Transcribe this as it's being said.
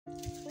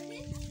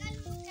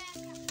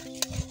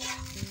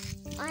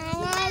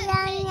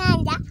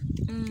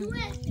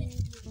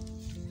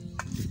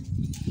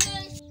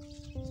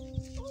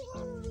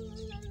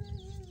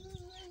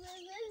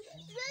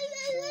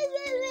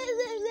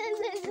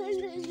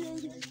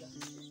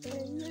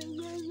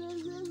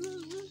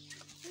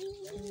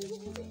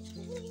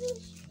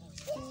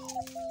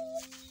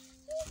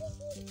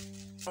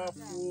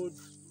have food.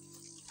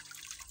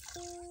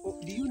 Oh,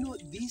 do you know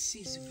this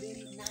is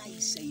very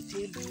nice? I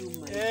tell you,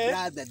 my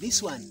brother,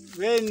 this one.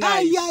 Very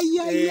nice.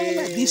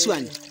 Yeah. This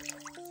one.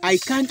 I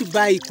can't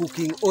buy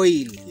cooking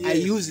oil. I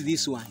use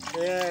this one.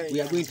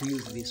 We are going to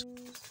use this one.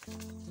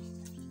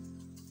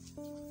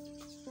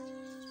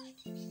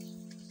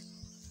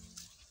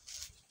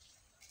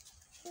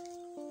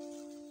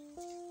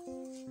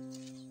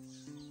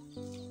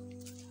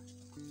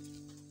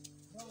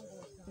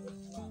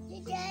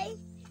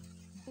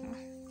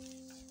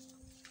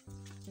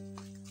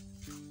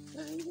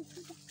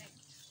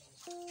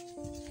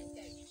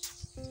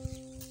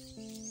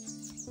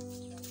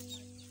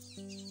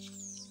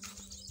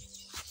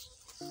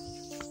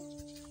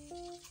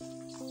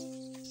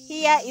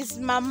 Here is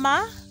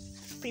Mama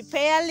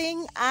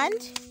preparing and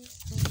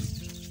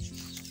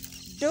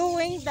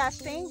doing the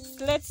things.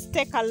 Let's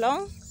take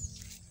along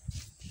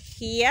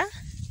here.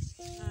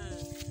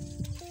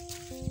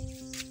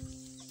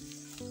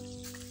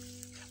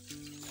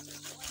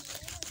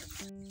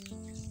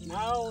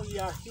 Now we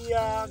are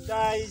here,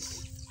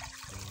 guys,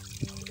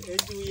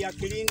 as we are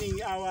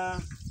cleaning our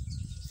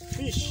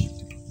fish.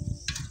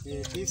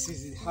 This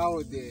is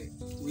how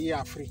we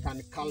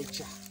African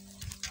culture.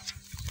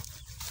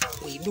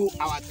 We do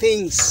our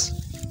things.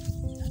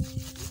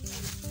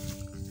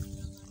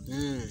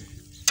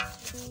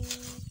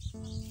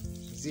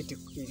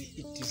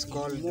 It is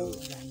called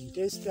the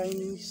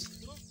intestines.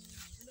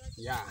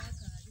 Yeah.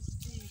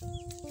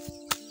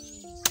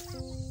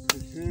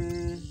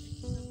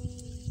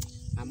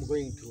 I'm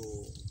going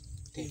to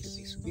take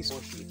this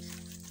wash it.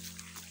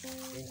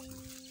 Thank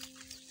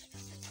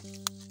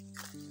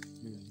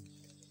you.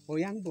 Oh,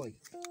 young boy.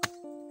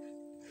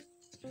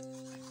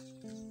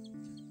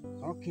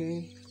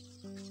 Okay.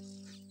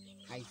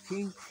 I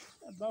think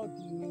About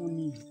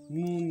Nuni.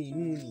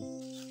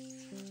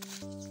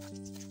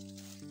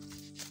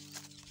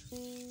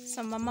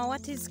 So Mama,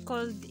 what is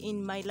called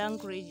in my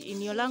language,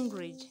 in your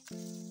language?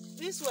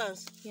 This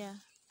ones? Yeah.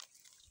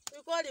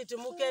 We call it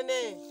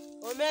mukene,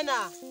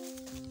 omena.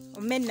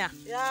 Omena.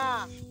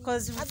 Yeah.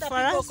 Because Other for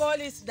people us, call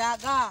it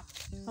daga.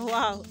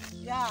 wow.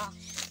 Yeah.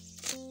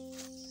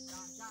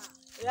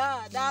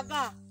 Yeah,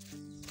 daga.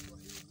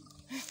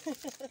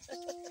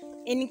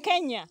 In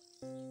Kenya?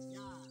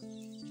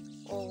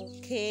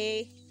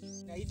 Okay.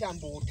 naita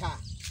mbota.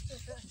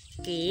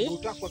 Okay.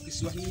 Mbota kwa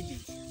Kiswahili.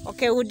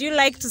 Okay, would you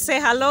like to say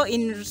hello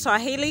in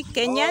Swahili,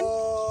 Kenyan?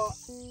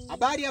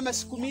 Habari ya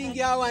masiku mingi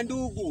hawa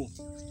ndugu.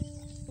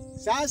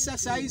 Sasa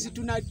saizi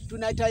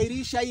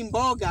tunatairisha hii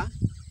mboga.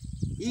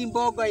 Hii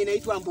mboga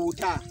inaitwa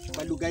mbuta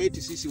kwa lugha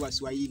yetu sisi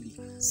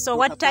Waswahili. So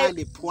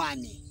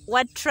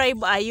what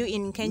tribe are you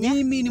in Kenya?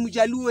 Mimi ni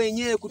Mjaluo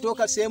wenyewe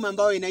kutoka sehemu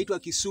ambayo inaitwa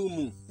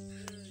Kisumu.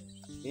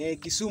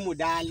 Kisumu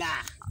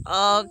Dala.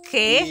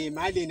 Okay.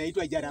 Mahali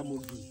inaitwa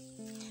Jaramogi.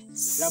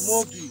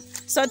 Ramogi.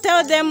 So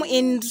tell them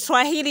in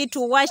Swahili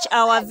to watch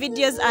our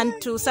videos and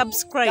to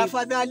subscribe.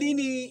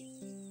 Tafadhalini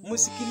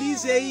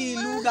msikilize hii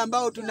lugha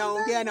ambayo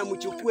tunaongea na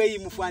mchukue hii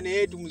mfano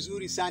yetu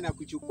mzuri sana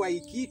kuchukua hii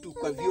kitu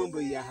kwa vyombo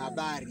vya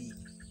habari.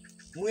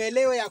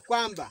 Muelewe ya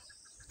kwamba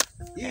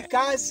hii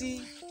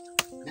kazi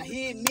na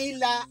hii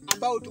mila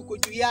ambayo tuko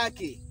juu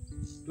yake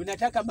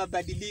tunataka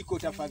mabadiliko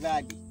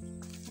tafadhali.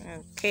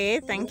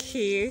 Okay, thank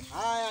you.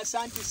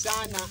 Asante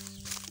sana.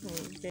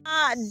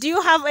 Do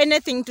you have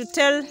anything to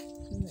tell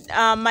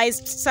my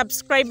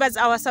subscribers,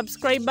 our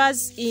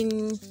subscribers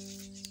in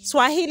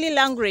Swahili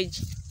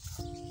language?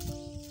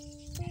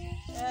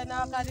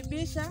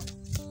 Nawakaribisha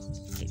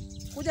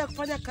kuja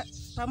kufanya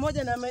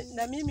pamoja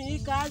na mimi hii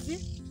kazi.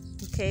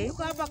 Okay.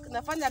 Niko hapa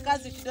nafanya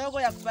kazi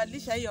kidogo ya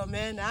kubadilisha hiyo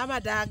omena ama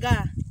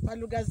daga kwa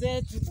lugha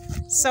zetu.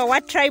 So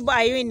what tribe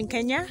are you in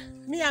Kenya?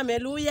 Mimi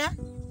Ameluya.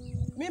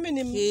 Mimi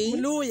ni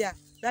Mluya.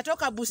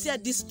 Natoka Busia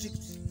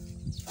district.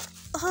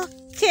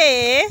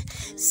 Okay.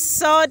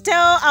 So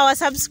tell our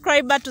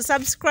subscriber to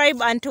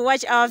subscribe and to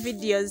watch our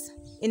videos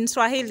in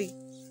Swahili.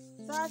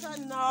 Sasa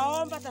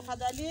naomba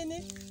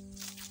tafadhalini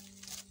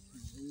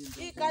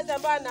hii kazi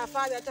ambayo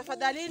nafanya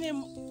tafadhalini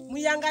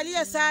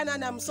muiangalie sana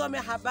na msome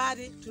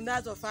habari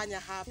tunazofanya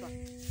hapa.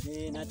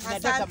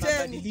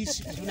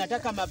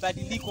 Tunataka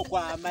mabadiliko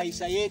kwa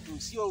maisha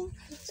yetu, sio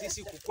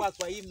sisi kukua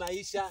kwa hii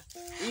maisha.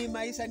 Hii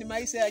maisha ni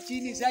maisha ya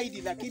chini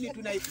zaidi, lakini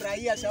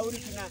tunaifurahia sauri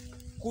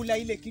tunakula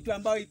ile kitu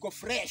ambayo iko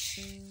fresh.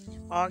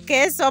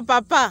 Okay, so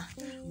Papa,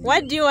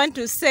 what do you want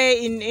to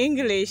say in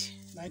English?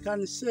 I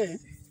can say,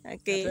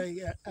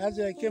 okay, as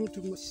I came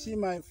to see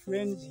my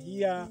friends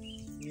here,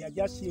 we are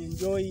just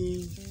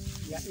enjoying.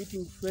 We are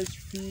eating fresh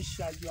fish,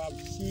 as you have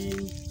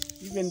seen,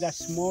 even the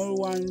small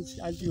ones,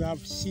 as you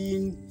have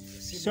seen.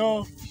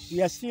 So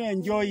we are still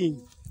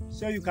enjoying.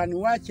 So you can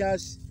watch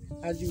us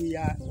as we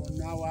are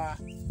on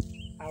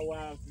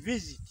our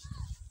visit.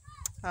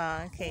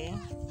 Okay.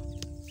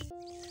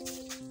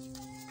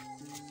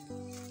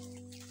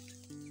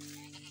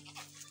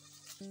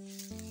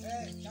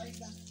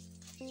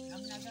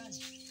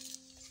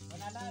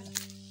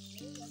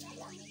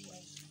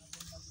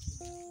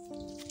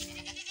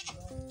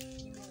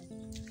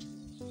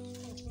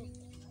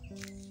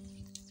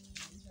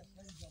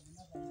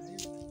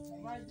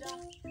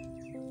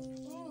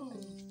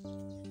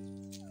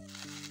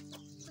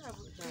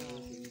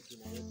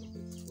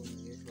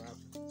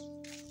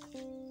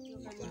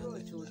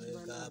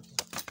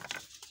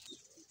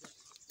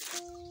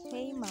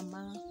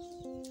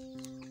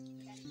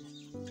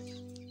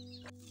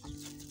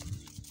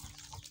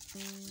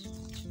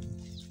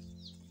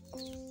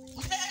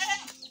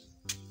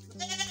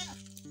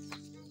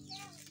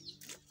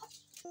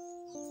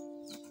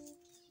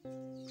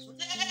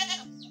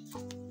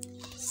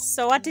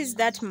 So what is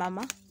that,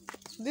 Mama?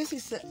 This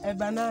is a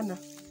banana.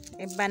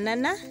 A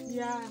banana?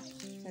 Yeah.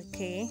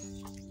 Okay.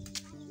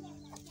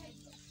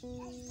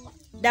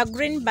 The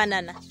green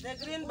banana.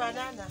 The green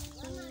banana.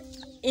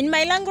 In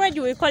my language,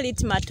 we call it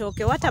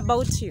matoke. What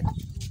about you?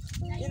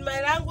 In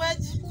my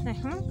language,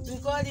 we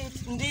call it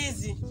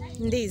ndizi.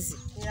 Ndizi.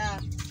 Yeah.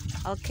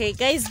 Okay,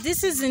 guys,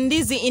 this is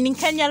ndizi in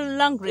Kenya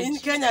language. In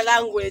Kenya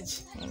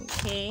language.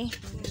 Okay.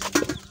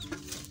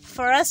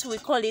 For us, we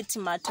call it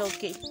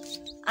matoke.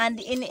 And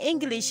in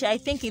English, I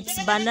think it's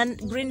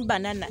green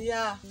banana.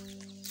 Yeah.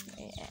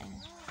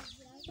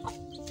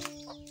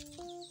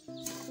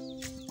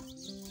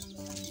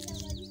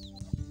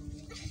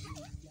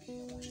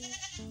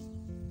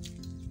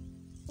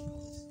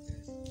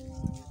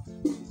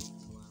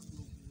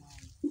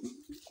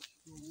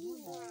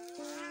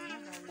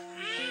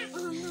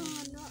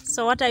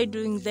 So what are you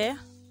doing there?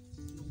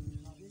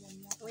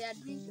 We are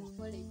drinking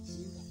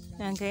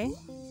porridge. Okay.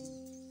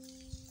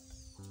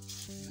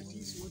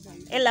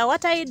 Ella,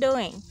 what are you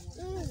doing?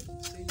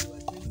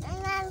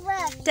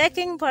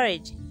 Taking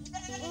porridge.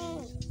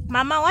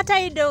 Mama, what are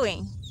you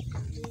doing?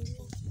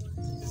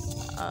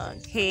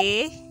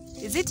 Okay.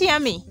 Is it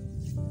yummy?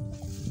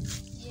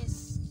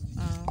 Yes.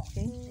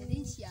 Okay.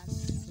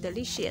 Delicious.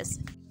 Delicious.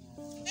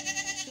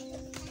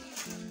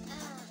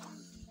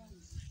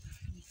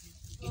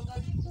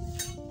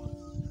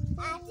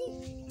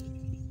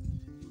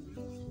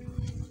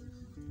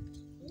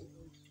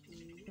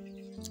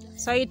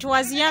 So it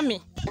was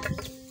yummy.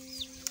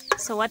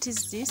 So what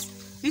is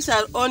this? These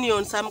are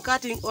onions. I'm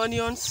cutting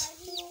onions.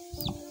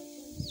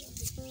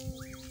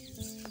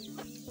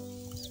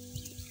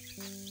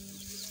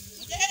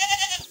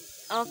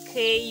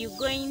 Okay, you're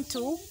going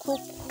to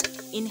cook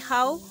in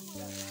how?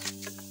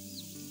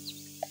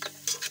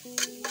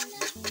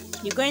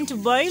 You're going to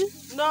boil?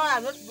 No,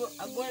 I'm not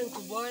going to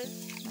boil.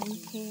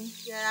 Okay.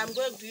 Yeah, I'm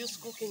going to use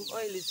cooking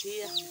oil is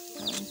here.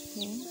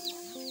 Okay.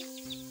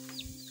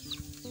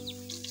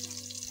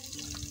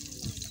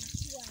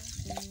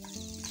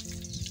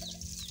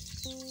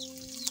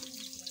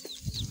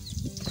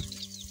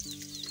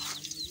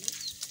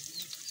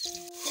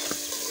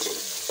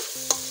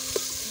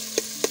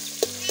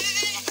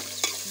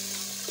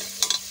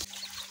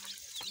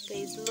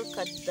 Guys, look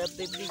at the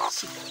baby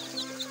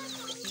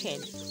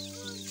chicken.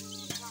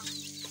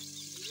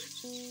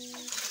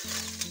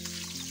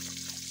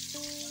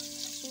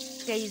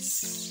 Guys,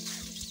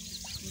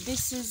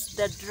 this is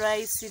the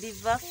dry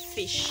silver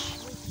fish.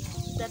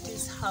 That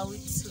is how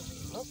it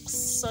looks.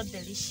 So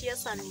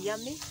delicious and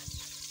yummy.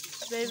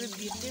 Very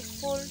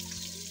beautiful.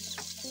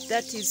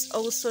 That is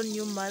also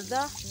new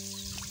mother.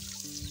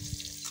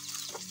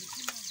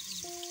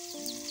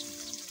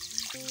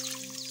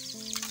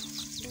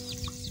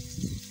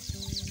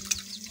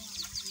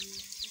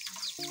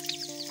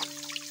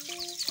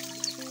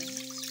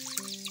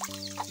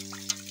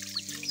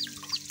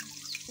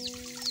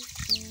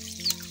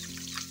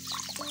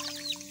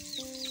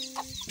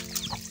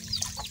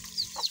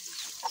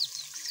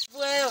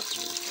 Well,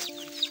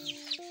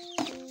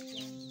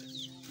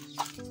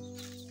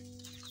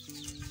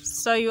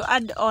 So you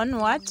add on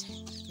what?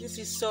 this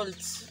is salt.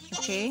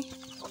 Okay.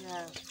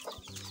 Yeah.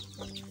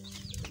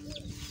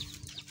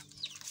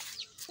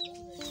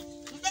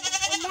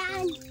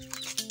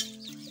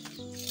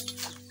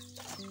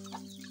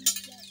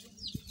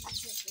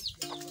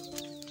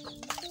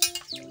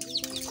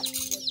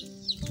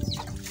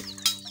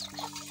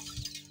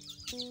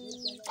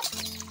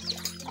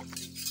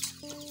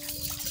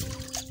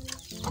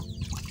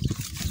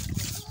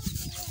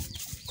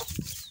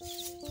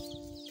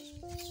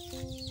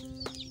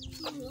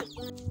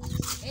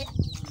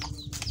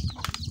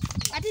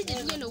 What is the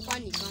yellow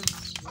one?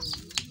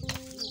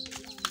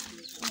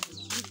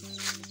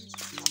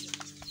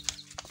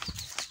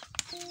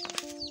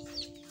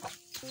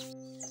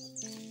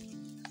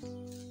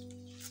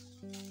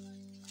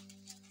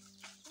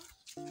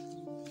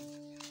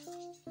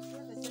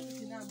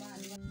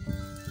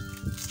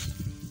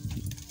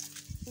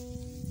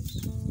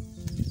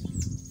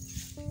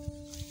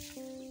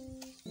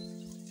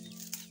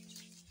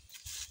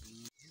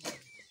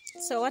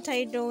 So what are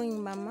you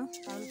doing, Mama?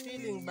 I'm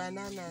peeling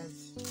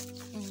bananas.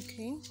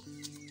 Okay.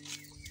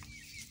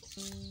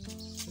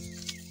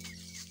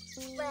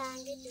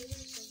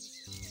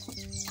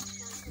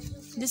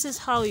 This is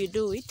how you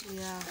do it.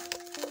 Yeah.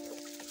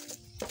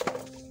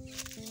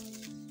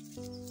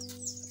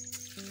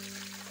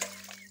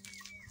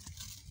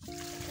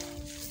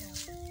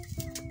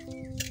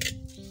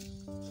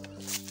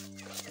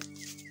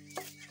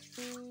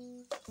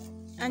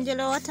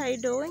 Angelo, what are you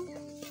doing?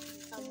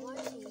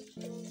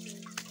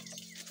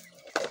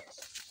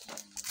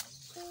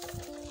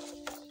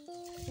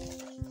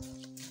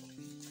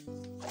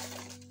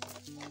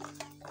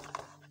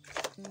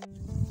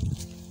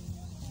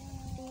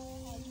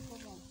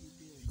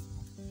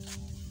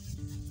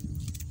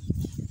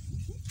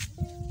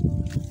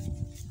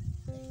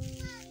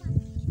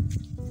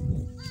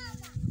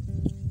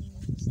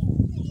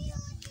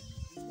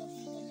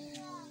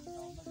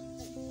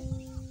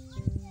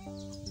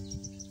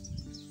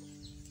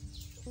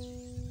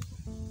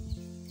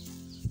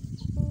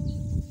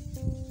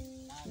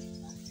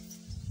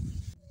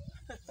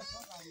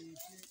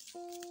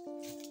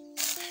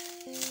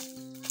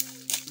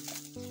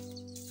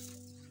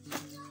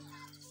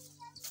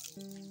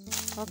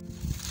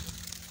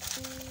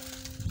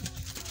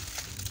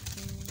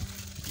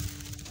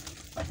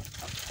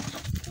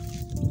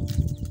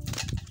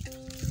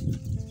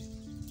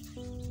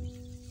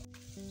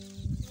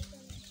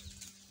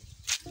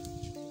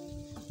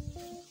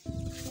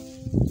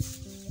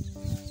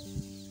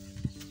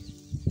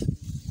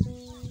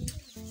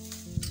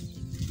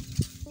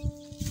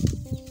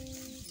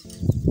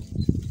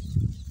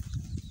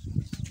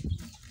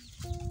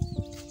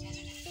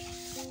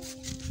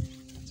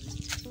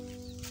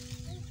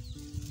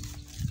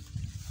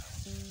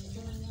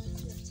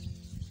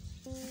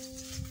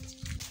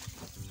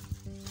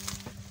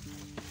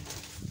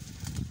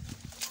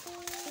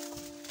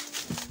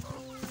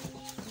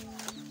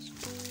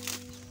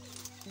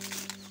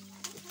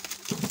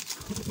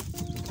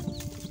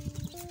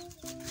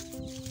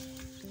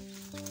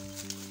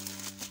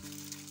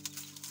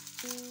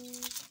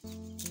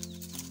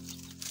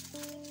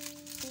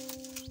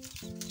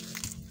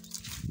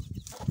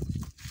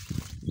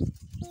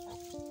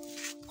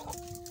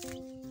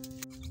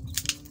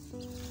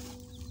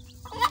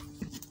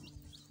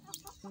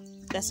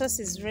 The sauce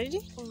is ready?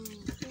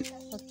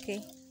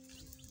 Okay.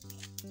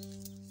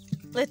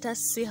 Let us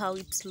see how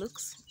it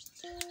looks.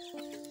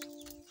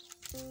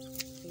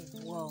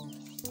 Wow,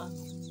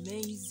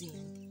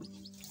 amazing.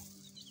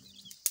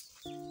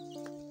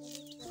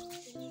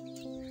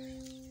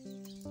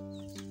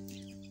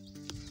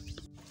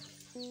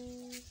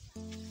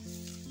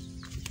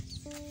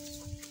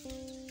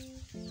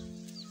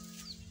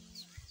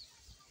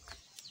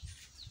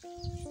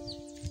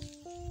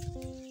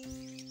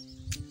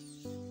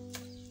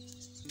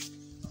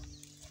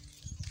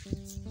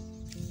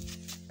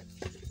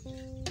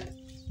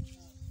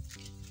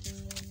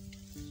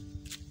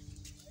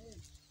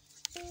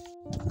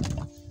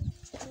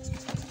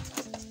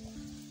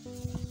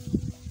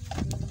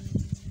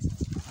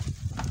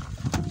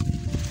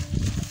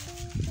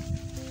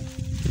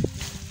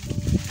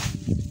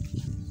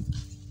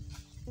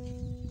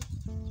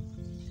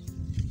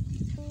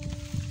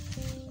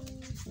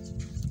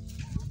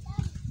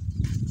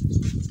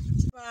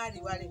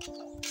 Wale.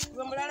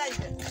 Wewe mlala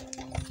hivi.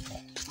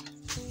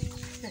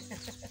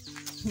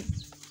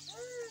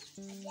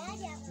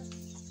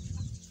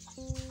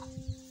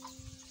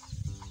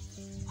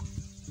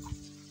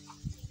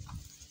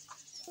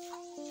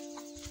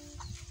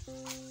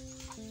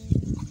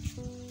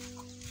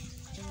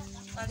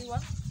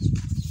 Aliwa.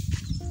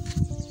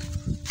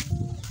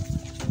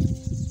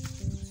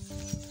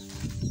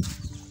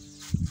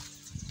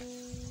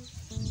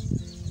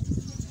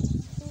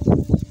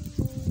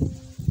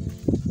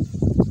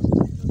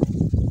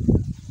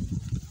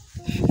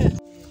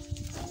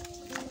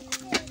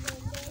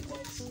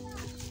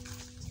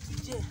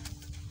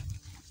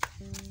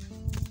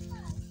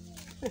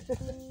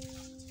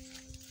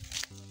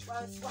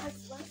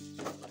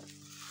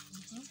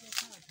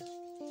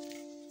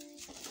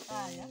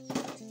 Haya.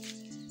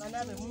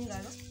 Banabe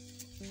mungalo.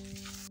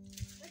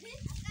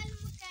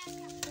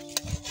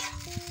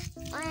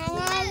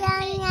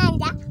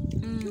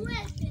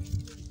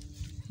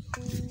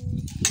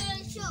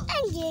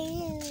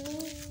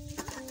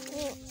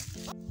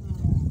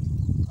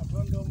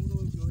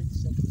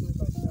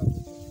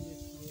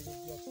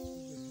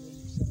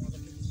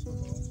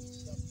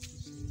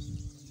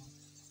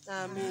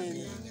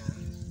 Amen.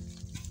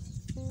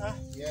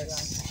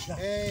 Yes.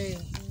 Hey.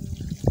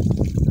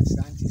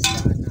 Asante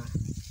sana.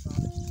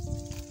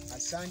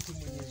 Asante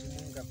Mwenyezi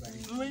Mungu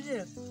abariki.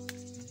 Mwenye.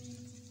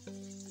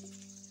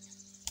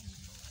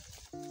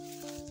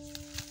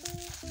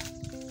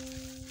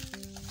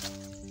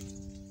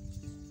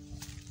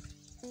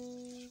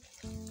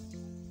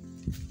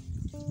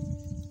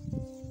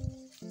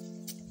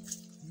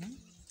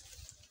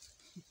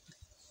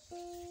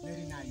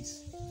 Very nice.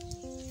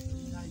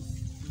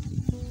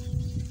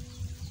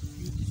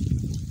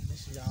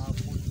 This is our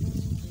food.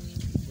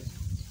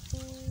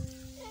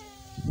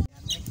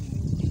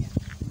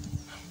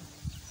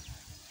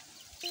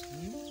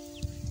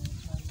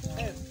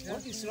 Hey,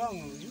 what is wrong?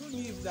 You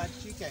leave that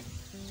chicken.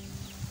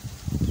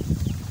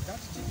 That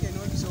chicken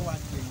also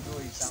wants to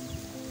enjoy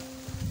something.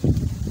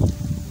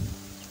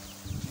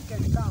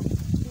 Chicken, come.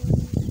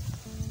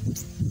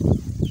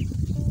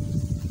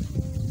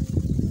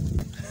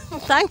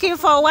 Thank you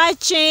for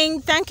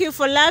watching. Thank you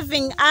for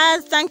loving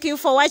us. Thank you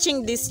for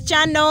watching this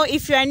channel.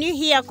 If you are new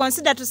here,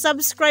 consider to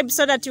subscribe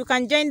so that you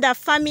can join the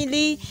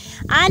family.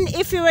 And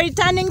if you are a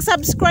returning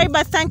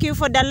subscriber, thank you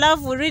for the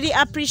love. We really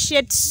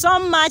appreciate so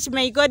much.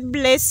 May God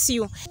bless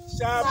you.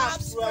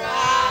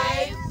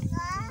 Subscribe.